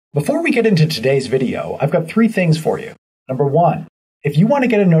Before we get into today's video, I've got 3 things for you. Number 1, if you want to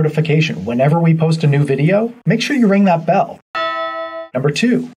get a notification whenever we post a new video, make sure you ring that bell. Number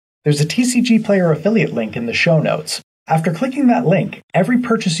 2, there's a TCG Player affiliate link in the show notes. After clicking that link, every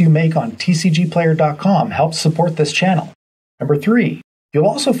purchase you make on tcgplayer.com helps support this channel. Number 3, you'll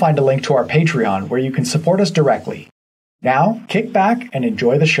also find a link to our Patreon where you can support us directly. Now, kick back and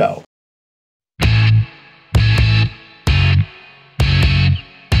enjoy the show.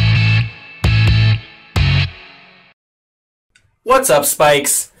 What's up,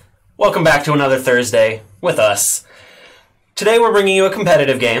 Spikes? Welcome back to another Thursday with us. Today we're bringing you a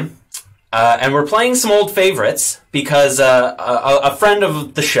competitive game, and we're playing some old favorites because a friend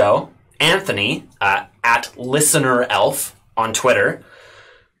of the show, Anthony, at ListenerElf on Twitter,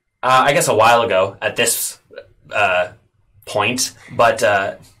 I guess a while ago at this point,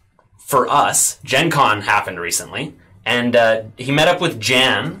 but for us, Gen Con happened recently. And he met up with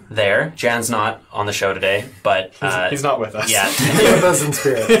Jan there. Jan's not on the show today, but... he's not with us. Yeah. He's with us in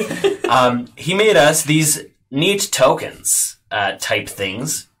spirit. He made us these neat tokens type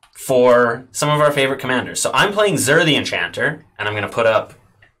things for some of our favorite commanders. So I'm playing Zur the Enchanter, and I'm going to put up...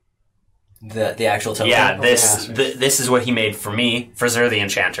 The actual token? Yeah, this is what he made for me for Zur the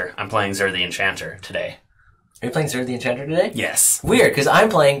Enchanter. I'm playing Zur the Enchanter today. Are you playing Zur the Enchanter today? Yes. Weird, because I'm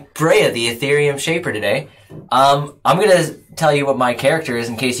playing Brea the Ethereum Shaper today. I'm going to tell you what my character is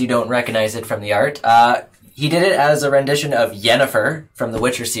in case you don't recognize it from the art. He did it as a rendition of Yennefer from the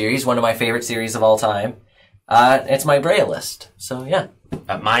Witcher series, one of my favorite series of all time. It's my Brea list, so yeah.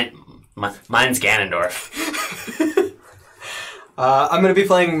 Mine's Ganondorf. I'm going to be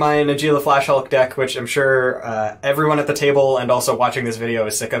playing my Najeela Flash Hulk deck, which I'm sure everyone at the table and also watching this video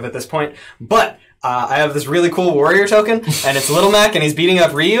is sick of at this point. But I have this really cool warrior token, and it's Little Mac, and he's beating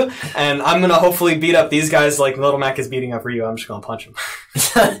up Ryu, and I'm going to hopefully beat up these guys like Little Mac is beating up Ryu. I'm just going to punch him.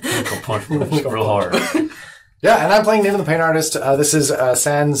 Punch him real hard. Yeah, and I'm playing Name of the Pain Artist. This is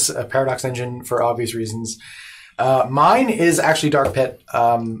Sans Paradox Engine for obvious reasons. Mine is actually Dark Pit.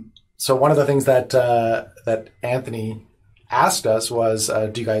 So one of the things that Anthony asked us was,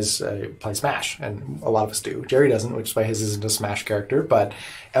 do you guys play Smash? And a lot of us do. Jerry doesn't, which is why his isn't a Smash character, but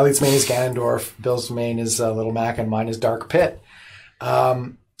Elliot's main is Ganondorf, Bill's main is Little Mac, and mine is Dark Pit.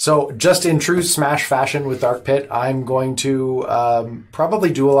 So just in true Smash fashion with Dark Pit, I'm going to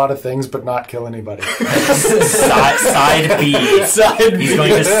probably do a lot of things, but not kill anybody. Side B. He's going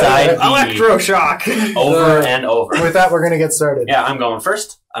to side B. Electroshock! Over and over. With that, we're going to get started. Yeah, I'm going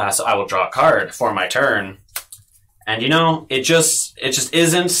first. So I will draw a card for my turn. And you know, it just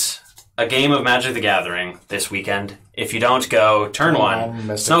isn't a game of Magic the Gathering this weekend if you don't go turn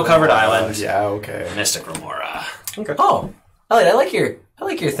 1, Snow-Covered Island. Yeah, okay. Mystic Remora. Okay. Oh, Elliot, I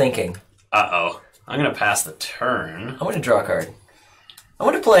like your thinking. Uh-oh. I'm going to pass the turn. I'm going to draw a card. I'm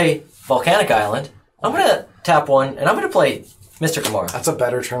going to play Volcanic Island. I'm going to tap 1, and I'm going to play Mystic Remora. That's a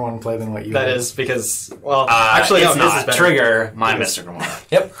better turn 1 play than what you That did. is because, well, actually, it's no, not. Trigger my Mystic Remora.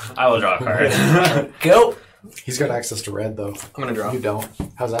 Yep. I will draw a card. Go. He's got access to red, though. I'm going to draw. You don't.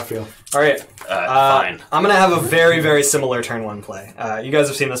 How's that feel? All right. Fine. I'm going to have a very, very similar turn 1 play. You guys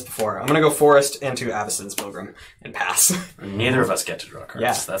have seen this before. I'm going to go Forest into Avacyn's Pilgrim and pass. Neither of us get to draw cards.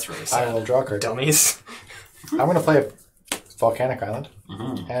 Yeah. That's really sad. I will draw a card. Dummies. I'm going to play Volcanic Island,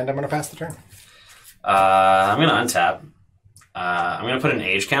 and I'm going to pass the turn. I'm going to untap. I'm going to put an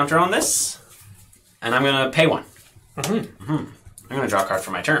age counter on this, and I'm going to pay 1. I'm going to draw a card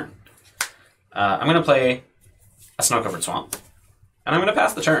for my turn. I'm going to play a Snow-Covered Swamp, and I'm going to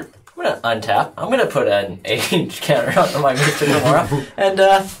pass the turn. I'm going to untap. I'm going to put an age counter on my Mystic Remora, and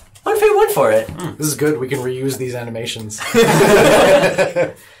I'm going to pay 1 for it. This is good. We can reuse these animations.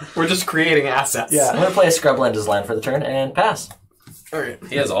 We're just creating assets. Yeah. I'm going to play a Scrubland as land for the turn and pass. All right.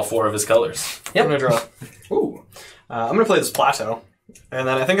 He has all 4 of his colors. Yep. I'm going to draw. Ooh. I'm going to play this Plateau, and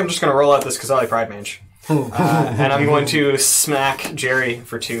then I think I'm just going to roll out this Kazali Pride Mage. And I'm going to smack Jerry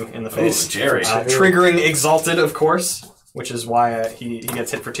for 2 in the face. Ooh, Jerry. Triggering Exalted, of course, which is why he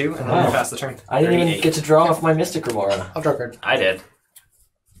gets hit for 2, and then I'm going to pass the turn. I didn't 38. even get to draw off my Mystic Remora. I'll draw a card. I did.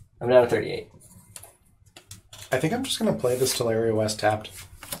 I'm down to 38. I think I'm just going to play this Teleria West tapped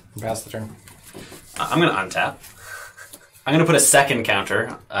and pass the turn. I'm going to untap. I'm going to put a second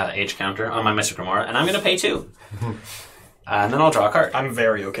counter, age counter, on my Mystic Remora, and I'm going to pay 2. And then I'll draw a card. I'm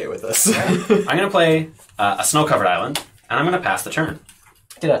very okay with this. I'm going to play a Snow-Covered Island, and I'm going to pass the turn.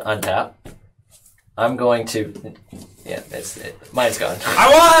 Did I untap? I'm going to... Yeah, mine's gone. I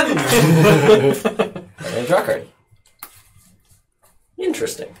won! I'm going to draw a card.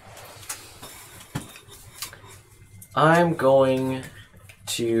 Interesting. I'm going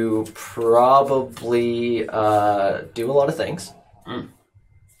to probably do a lot of things.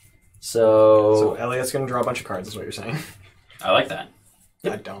 So Elliot's going to draw a bunch of cards, is what you're saying. I like that.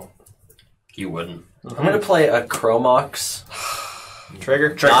 I don't. You wouldn't. I'm going to play a Chromox.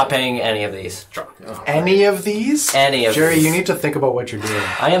 Trigger. Not paying any of these. Draw. Oh, Any of these? Any of Jerry, these. you need to think about what you're doing.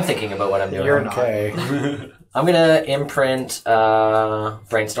 I am thinking about what I'm doing. You're not. Okay. I'm going to imprint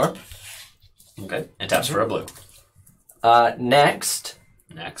Brainstorm. Okay. And taps for a blue. Next,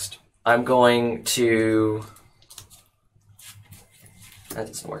 Next. I'm going to... That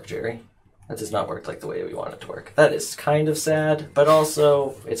doesn't work, Jerry. That does not work like the way we want it to work. That is kind of sad, but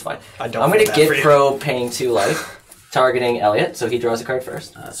also, it's fine. I don't I'm feel going to bad for Git you. Pro paying 2 life, targeting Elliot, so he draws a card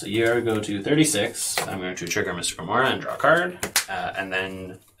first. So you go to 36. I'm going to trigger Mr. Gamora and draw a card. And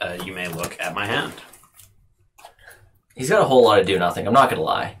then you may look at my hand. He's got a whole lot of do nothing, I'm not going to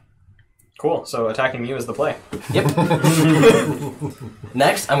lie. Cool. So attacking you is the play. Yep.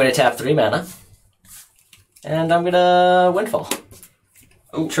 Next, I'm going to tap 3 mana. And I'm going to Windfall.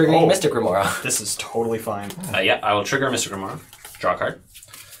 Ooh, Triggering Mystic Remora. This is totally fine. Yeah, I will trigger Mr. Gamora. Draw a card.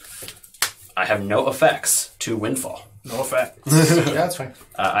 I have no effects to Windfall. No effect. Yeah, that's fine.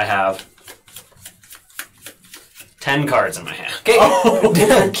 I have 10 cards in my hand.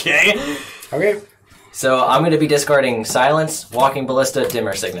 Okay. Okay. Okay. So I'm going to be discarding Silence, Walking Ballista,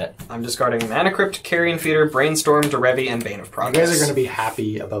 Dimmer Signet. I'm discarding Mana Crypt, Carrion Feeder, Brainstorm, Derevi, and Bane of You Progress. guys are going to be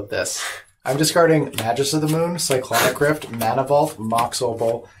happy about this. I'm discarding Magus of the Moon, Cyclonic Rift, Mana Vault, Mox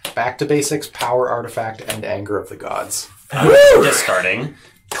Opal, Back to Basics, Power Artifact, and Anger of the Gods. Discarding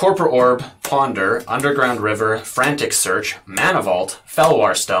Torpor Orb, Ponder, Underground River, Frantic Search, Mana Vault,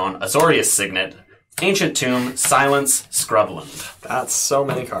 Felwar Stone, Azorius Signet, Ancient Tomb, Silence, Scrubland. That's so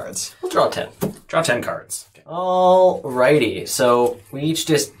many cards. We'll draw 10. Draw 10 cards. Alrighty, so we each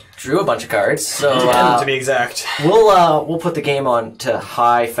just drew a bunch of cards. So 10 to be exact. we'll put the game on to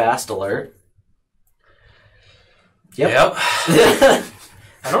high fast alert. Yep. I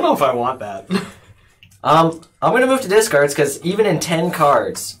don't know if I want that. I'm gonna move to discards because even in 10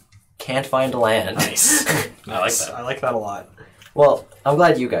 cards, can't find a land. Nice. I like that. I like that a lot. Well, I'm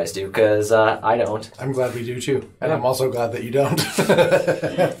glad you guys do because I don't. I'm glad we do too. And I'm also glad that you don't.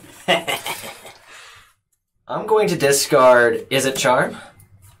 I'm going to discard Is It Charm,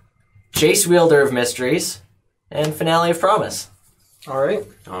 Chase Wielder of Mysteries, and Finale of Promise. All right.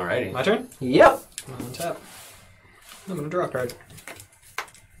 Alrighty. My turn. Yep. I'm on tap. I'm going to draw a card.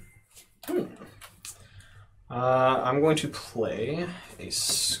 I'm going to play a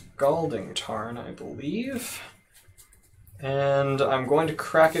Scalding Tarn, I believe. And I'm going to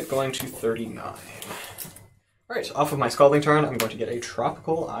crack it going to 39. Alright, off of my Scalding Tarn, I'm going to get a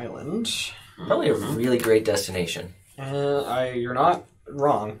Tropical Island. Probably a really great destination. You're not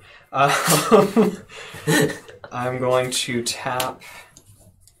wrong. I'm going to tap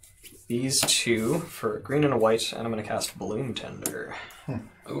these 2 for a green and a white, and I'm going to cast Bloom Tender.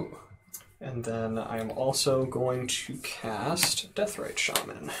 Ooh. And then I am also going to cast Deathrite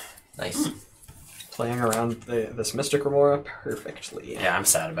Shaman. Nice. Playing around this Mystic Remora perfectly. Yeah, I'm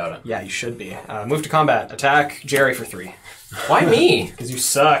sad about it. Yeah, you should be. Move to combat. Attack Jerry for 3. Why me? Because you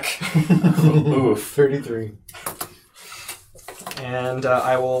suck. Oof. 33. And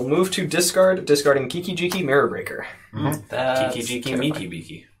I will move to discard, discarding Kiki Jiki Mirror Breaker. That's Kiki Jiki terrifying. Miki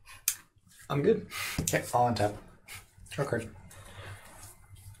Biki. I'm good. Okay, all on tap. Draw a card.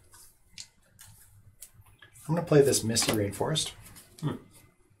 I'm going to play this Misty Rainforest.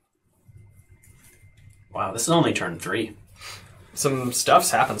 Wow, this is only turn 3. Some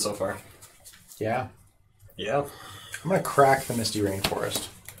stuff's happened so far. Yeah. Yeah. I'm going to crack the Misty Rainforest.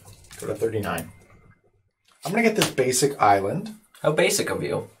 Go to 39. I'm going to get this basic island. How basic of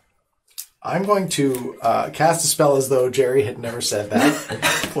you. I'm going to cast a spell as though Jerry had never said that.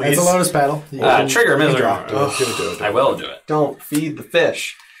 Please. It's a Lotus Battle. You Trigger you can Misery. draw. Do it, do it, do it. I will do it. Don't feed the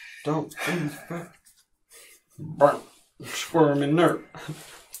fish. Don't feed the fish. Burn. Squirm in dirt.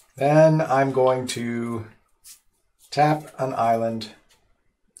 Then I'm going to tap an island.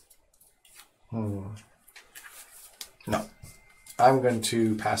 No. I'm going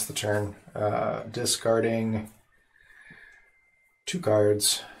to pass the turn, discarding 2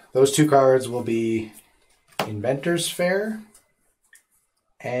 cards. Those 2 cards will be Inventor's Fair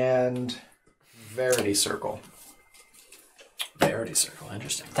and Verity Circle. Verity Circle,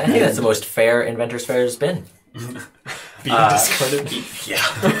 interesting. I think that's the most fair Inventor's Fair has been. Being discarded. Yeah.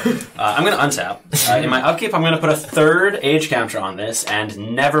 I'm going to untap. In my upkeep, I'm going to put a 3rd age counter on this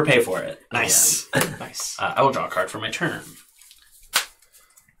and never pay for it. Nice. Nice. I will draw a card for my turn.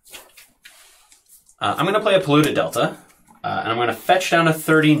 I'm going to play a Polluted Delta, and I'm going to fetch down a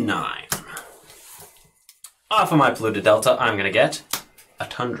 39. Off of my Polluted Delta, I'm going to get a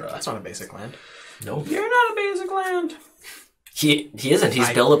Tundra. That's not a basic land. Nope. You're not a basic land. He isn't. He's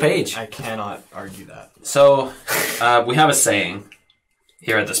Bill LePage. I cannot argue that. So, we have a saying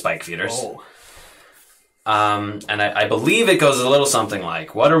here at the Spike Feeders. Oh. And I believe it goes a little something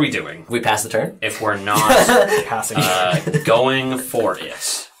like, what are we doing We pass the turn. if we're not Passing. going for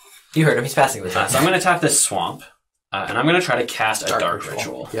it? You heard him. He's passing the turn. So I'm going to tap this swamp, and I'm going to try to cast a dark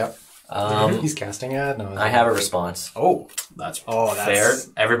ritual. Yep. He's casting it. No, I have a response. Oh. That's That's fair.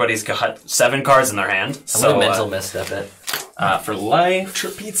 Everybody's got 7 cards in their hand. I'm So going to mental misstep it. for life,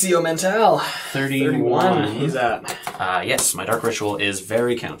 Trapezio Mental. 31. He's at. Yes, my dark ritual is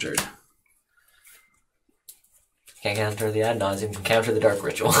very countered. Can't counter the ad nauseum. Can counter the dark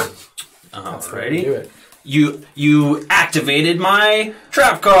ritual. do Alrighty. it. You activated my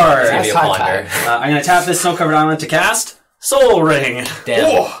trap card. Give you a Tie. ponder. I'm going to tap this snow-covered island to cast Soul Ring. Damn.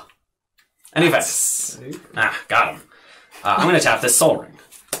 Oh! Any effects? Got him. I'm going to tap this Soul Ring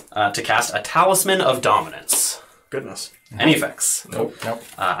to cast a Talisman of Dominance. Goodness. Any effects? Nope.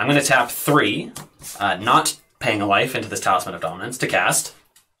 I'm going to tap 3, not paying a life into this Talisman of Dominance, to cast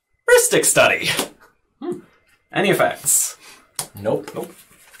Heuristic Study. Any effects? Nope.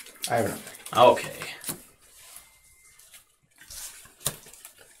 I have enough. Okay.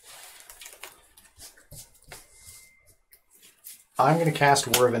 I'm going to cast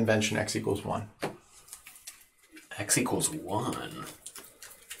War of Invention X equals 1. X equals 1.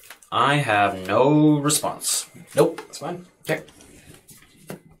 I have no response. Nope. That's fine. Okay.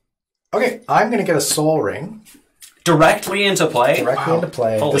 Okay, I'm going to get a Soul Ring Directly into play? directly into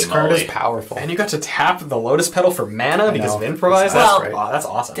play. Holy This card moly. is powerful. And you got to tap the Lotus Petal for mana because of improvise? That's That's, right. that's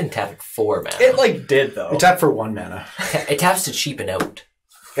awesome. Didn't tap it for mana. It, did, though. You tap for 1 mana. It taps to cheapen out.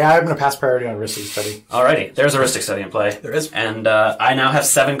 Yeah, I'm going to pass priority on Risky Study. Alrighty, there's a Heuristic Study in play. There is. And I now have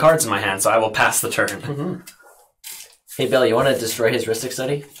 7 cards in my hand, so I will pass the turn. Hey, Bill, you want to destroy his Heuristic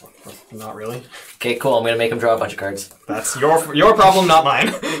Study? Not really. Okay, cool. I'm going to make him draw a bunch of cards. That's your problem, not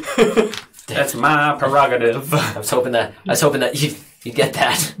mine. That's my prerogative. I was hoping that you'd get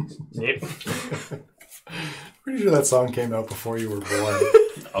that. Yep. Pretty sure that song came out before you were born.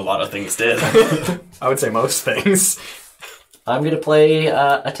 A lot of things did. I would say most things. I'm going to play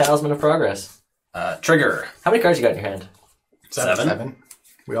a Talisman of Progress. Trigger. How many cards you got in your hand? 7. 7.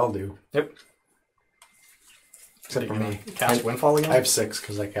 We all do. Yep. Except for me. Cast Windfall again? I have 6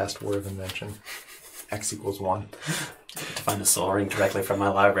 because I cast War of Invention. X equals 1. To find the Soul Ring directly from my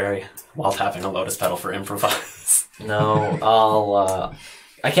library while tapping a Lotus Petal for improvise. No,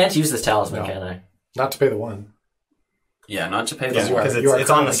 I can't use this Talisman, can I? Not to pay the 1. Yeah, not to pay the Yeah, you are- because you are it's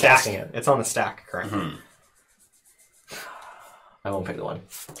on the currently stack. casting it. It's on the stack, correct? I won't pick the one.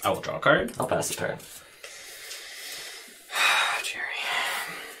 I will draw a card. I'll pass the turn. Jerry.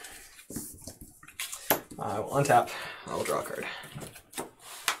 I will untap. I will draw a card.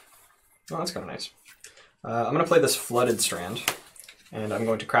 Oh, that's kind of nice. I'm going to play this Flooded Strand, and I'm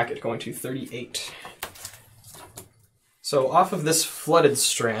going to crack it, going to 38. So off of this Flooded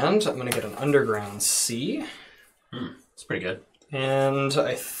Strand, I'm going to get an Underground Sea. It's pretty good. And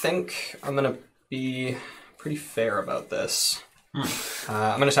I think I'm going to be pretty fair about this.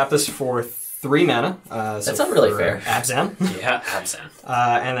 I'm going to tap this for 3 mana. That's not really fair. Abzan. Yeah, Abzan.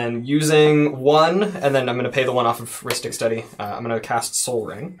 And then using 1, and then I'm going to pay the 1 off of Heuristic Study. I'm going to cast Soul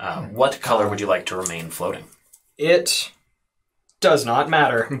Ring. What color would you like to remain floating? It does not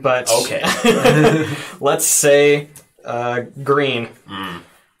matter, but Okay. let's say green.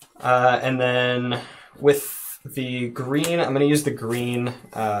 And then with the green, I'm going to use the green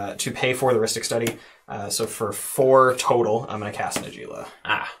to pay for the Heuristic Study. So for 4 total, I'm going to cast Najila.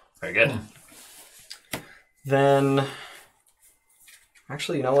 Very good. Then,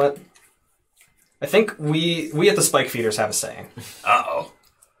 actually, you know what? I think we at the Spike Feeders have a saying. Uh-oh.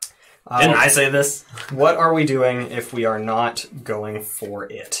 Didn't I say this? What are we doing if we are not going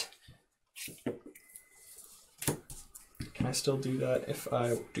for it? Can I still do that if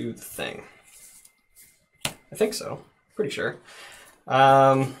I do the thing? I think so. Pretty sure.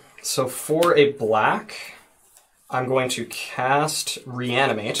 So for a black, I'm going to cast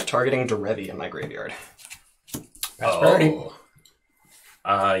Reanimate, targeting Derevi in my graveyard. Oh.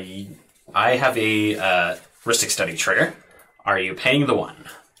 I have a Heuristic Study trigger. Are you paying the 1?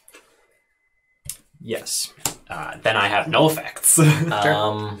 Yes. Then I have no effects.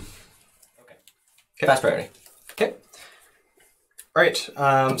 Okay. Fast priority. Okay. Alright,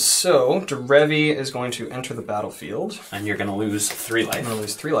 so Derevi is going to enter the battlefield. And you're going to lose 3 I'm life. going to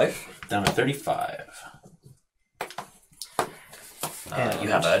lose 3 life. Down to 35. You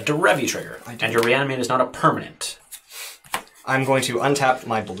have a Derevi trigger. And your Reanimate is not a permanent. I'm going to untap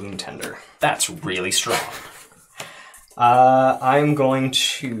my Balloon Tender. That's really strong. I'm going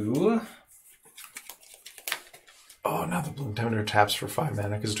to Oh, now the Bloom Tender taps for 5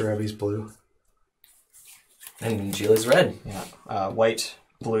 mana because Derevi's blue. And Najeela's red. Yeah. White,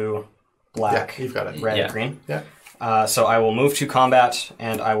 blue, black, Yeah, you've got it. red, Yeah. green. Yeah. So I will move to combat,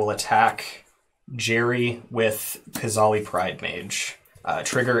 and I will attack Jerry with Kazali Pride Mage.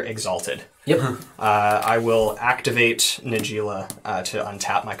 Trigger Exalted. Yep. I will activate Najeela to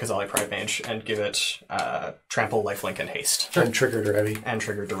untap my Kazali Pride Mage and give it Trample, Lifelink, and Haste. And trigger Derevi. And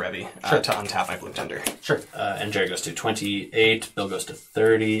Trigger Derevi to untap my Bloom Tender. Sure. And Jerry goes to 28. Bill goes to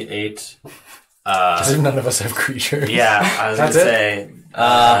 38. None of us have creatures. Yeah, I was going to That's say.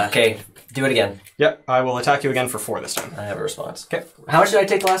 Okay, do it again. Yep, I will attack you again for 4 this time. I have a response. Okay. How much did I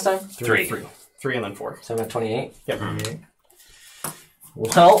take last time? 3. 3 and then 4. So I'm at 28. Yep.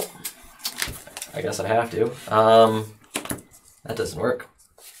 Well, I guess I have to. That doesn't work.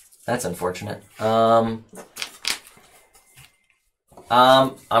 That's unfortunate. I'm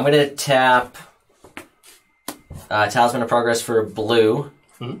gonna tap Talisman of Progress for blue.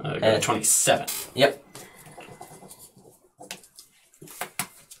 And 27. Yep.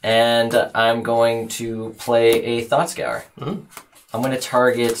 And I'm going to play a Thought Scour. I'm going to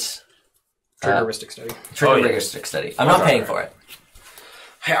target Triggeristic Study. Triggeristic Study. I'm not paying for it.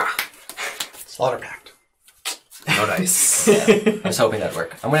 Yeah. Slaughter Pact. No dice. I was hoping that'd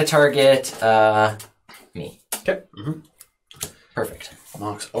work. I'm going to target me. Okay. Perfect.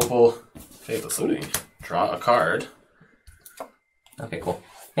 Mox Opal. Faithless Looting. Draw a card. Okay, cool.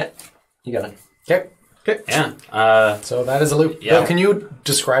 Yeah, you got it. Okay. Yeah. So that is a loop. Yeah. Bill, can you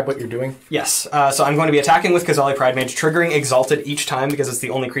describe what you're doing? Yes. So I'm going to be attacking with Kazali Pride Mage, triggering Exalted each time because it's the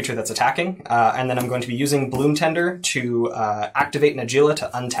only creature that's attacking. And then I'm going to be using Bloom Tender to activate Najeela to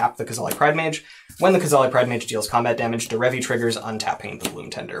untap the Kazali Pride Mage. When the Kazali Pride Mage deals combat damage, Derevi triggers untapping the Bloom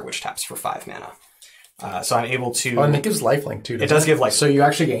Tender, which taps for 5 mana. So I'm able to... Oh, and it gives lifelink too. It does give life. So you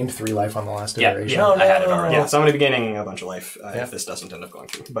actually gained 3 life on the last iteration. Yeah, I had it already. Yeah, so I'm going to be gaining a bunch of life if this doesn't end up going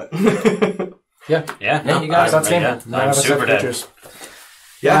through. But Yeah. Yeah. No, you got it. That's game. Yeah, None I'm of us have super dead. creatures.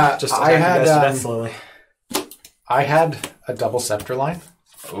 just I attacking had, you guys to death slowly. I had a double scepter line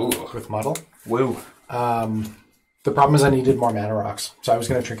Ooh. with Muddle. Woo. The problem is I needed more mana rocks, so I was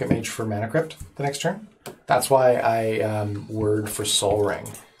going to Trinket Mage for Mana Crypt the next turn. That's why I word for Soul Ring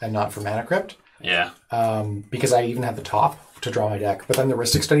and not for Mana Crypt, Yeah. because I even had the top to draw my deck. But then the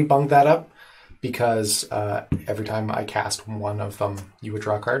Ristic Study bunged that up because every time I cast one of them, you would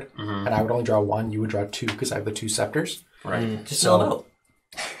draw a card, and I would only draw 1. You would draw 2 because I have the 2 scepters. Right. Just fill it out.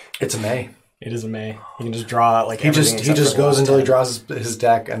 It's a May. It is a May. You can just draw like He everything just except for the goes last until he 10. draws his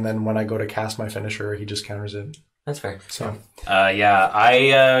deck, and then when I go to cast my finisher, he just counters it. That's fair. So Yeah,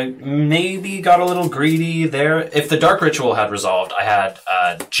 I maybe got a little greedy there. If the Dark Ritual had resolved, I had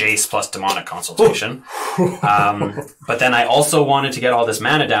Jace plus Demonic Consultation. But then I also wanted to get all this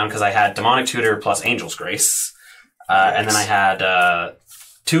mana down because I had Demonic Tutor plus Angel's Grace. And then I had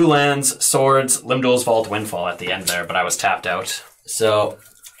 2 lands, Swords, Limdol's Vault, Windfall at the end there, but I was tapped out. So,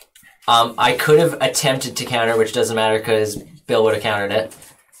 I could have attempted to counter, which doesn't matter because Bill would have countered it.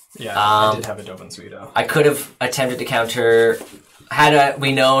 Yeah, I did have a Dovin Suido. I could have attempted to counter had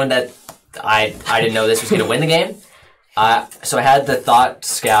we known that I didn't know this was going to win the game. So I had the Thought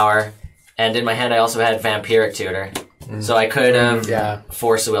Scour, and in my hand I also had Vampiric Tutor. So I could have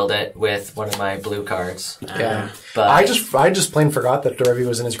force-willed it with one of my blue cards. yeah, But I just plain forgot that Derevi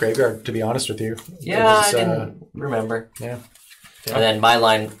was in his graveyard. To be honest with you, yeah, It was, I didn't remember. yeah. And then my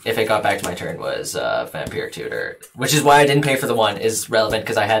line, if it got back to my turn, was Vampiric Tutor, which is why I didn't pay for the 1, is relevant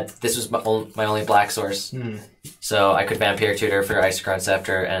because this was my only black source. So I could Vampiric Tutor for Isochron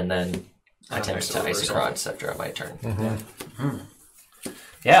Scepter and then attempt to Isochron Scepter on my turn.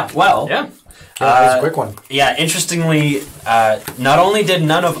 Yeah, well. Yeah. That was a quick one. Yeah, interestingly, not only did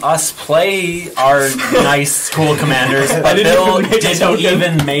none of us play our nice, cool commanders, but Bill didn't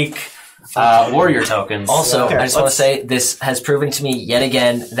even make warrior tokens. Also, Okay, I just want to say, this has proven to me yet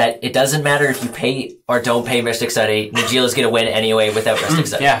again that it doesn't matter if you pay or don't pay Mystic Study, Najeela's going to win anyway without Mystic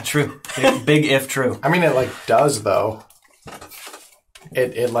Study. Yeah, true. Big if true. I mean, it does though.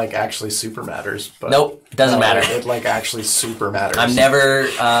 It actually super matters. But Nope, doesn't matter. It actually super matters. I'm never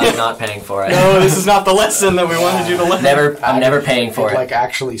not paying for it. No, this is not the lesson that we wanted you to learn. I'm never paying for it.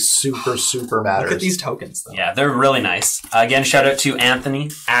 Actually super matters. Look at these tokens, though. Yeah, they're really nice. Again, shout out to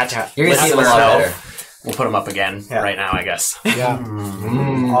Anthony at You're going to see them a lot better. We'll put them up again right now, I guess. Yeah.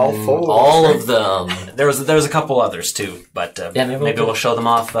 All 4. All of them. There was a couple others too, but maybe we'll show them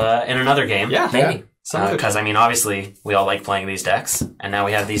off in another game. Yeah. Maybe. Because I mean, obviously, we all like playing these decks, and now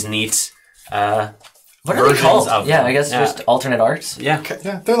we have these neat What are they versions called? of Yeah, them. I guess just alternate arts. Yeah.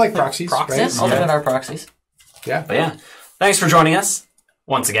 Yeah, they're like proxies, Proxies. right? Yeah, alternate art proxies. Yeah. But yeah, thanks for joining us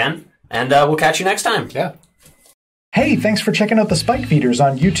once again, and we'll catch you next time. Yeah. Hey, thanks for checking out the Spike Feeders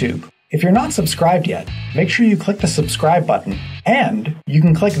on YouTube. If you're not subscribed yet, make sure you click the subscribe button, and you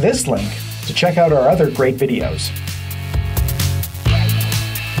can click this link to check out our other great videos.